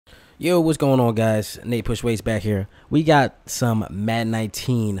Yo, what's going on, guys? Natepushweights back here. We got some Madden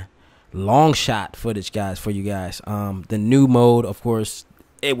 19 long shot footage, guys, for you guys. The new mode, of course,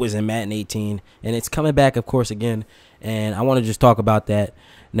 it was in Madden 18, and it's coming back, of course, again. And I want to just talk about that.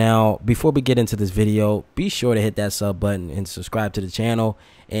 Now, before we get into this video, be sure to hit that sub button and subscribe to the channel.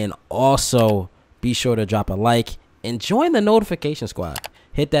 And also, be sure to drop a like and join the notification squad.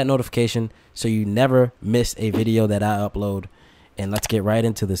 Hit that notification so you never miss a video that I upload. And let's get right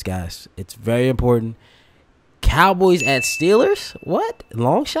into this, guys. It's very important. Cowboys at Steelers? What?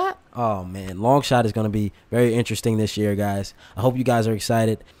 Long shot? Oh, man. Long shot is going to be very interesting this year, guys. I hope you guys are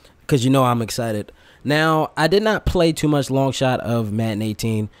excited because you know I'm excited. Now, I did not play too much long shot of Madden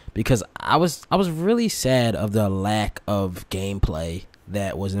 18 because I was really sad of the lack of gameplay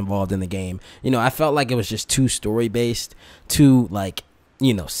that was involved in the game. You know, I felt like it was just too story-based, too, like,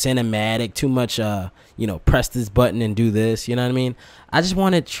 you know, cinematic, too much, you know, press this button and do this, you know what I mean? I just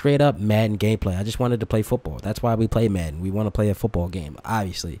wanted straight up Madden gameplay. I just wanted to play football. That's why we play Madden. We want to play a football game,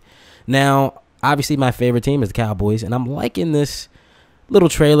 obviously. Now, obviously, my favorite team is the Cowboys, and I'm liking this little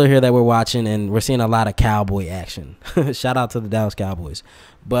trailer here that we're watching, and we're seeing a lot of Cowboy action. Shout out to the Dallas Cowboys.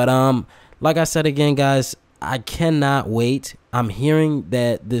 But, like I said again, guys, I cannot wait. I'm hearing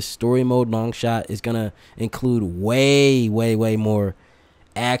that this story mode long shot is going to include way more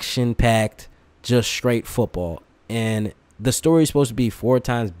action-packed, just straight football, and the story is supposed to be 4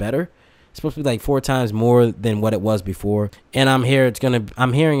 times better. It's supposed to be like 4 times more than what it was before, and I'm hearing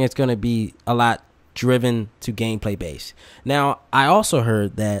it's gonna be a lot driven to gameplay base. Now, I also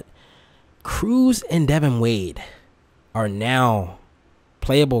heard that Cruz and Devin Wade are now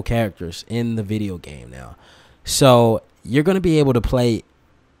playable characters in the video game now, so you're gonna be able to play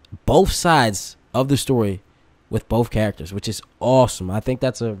both sides of the story with both characters, which is awesome. I think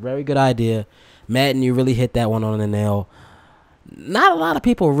that's a very good idea. Madden, you really hit that one on the nail. Not a lot of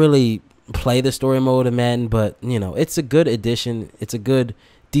people really play the story mode of Madden, but, you know, it's a good addition. It's a good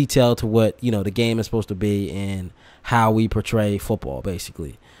detail to what, you know, the game is supposed to be and how we portray football,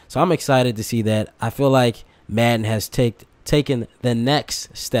 basically. So I'm excited to see that. I feel like Madden has taken the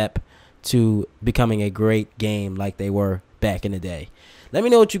next step to becoming a great game like they were back in the day. Let me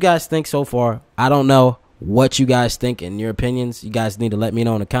know what you guys think so far. I don't know what you guys think and your opinions. You guys need to let me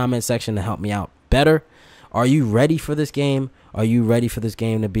know in the comment section to help me out better. Are you ready for this game? Are you ready for this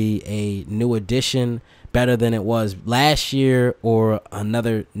game to be a new addition, better than it was last year, or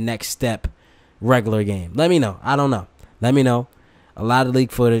another next step regular game? Let me know. I don't know. Let me know. A lot of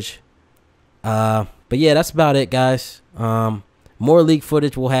leak footage. But yeah, that's about it, guys. More leak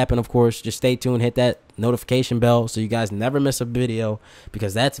footage will happen, of course. Just stay tuned. Hit that notification bell so you guys never miss a video,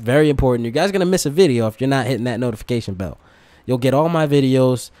 because that's very important. You guys are going to miss a video if you're not hitting that notification bell. You'll get all my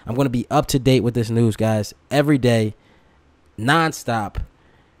videos. I'm going to be up to date with this news, guys, every day, nonstop.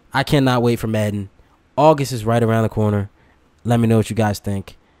 I cannot wait for Madden. August is right around the corner. Let me know what you guys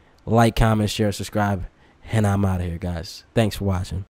think. Like, comment, share, subscribe, and I'm out of here, guys. Thanks for watching.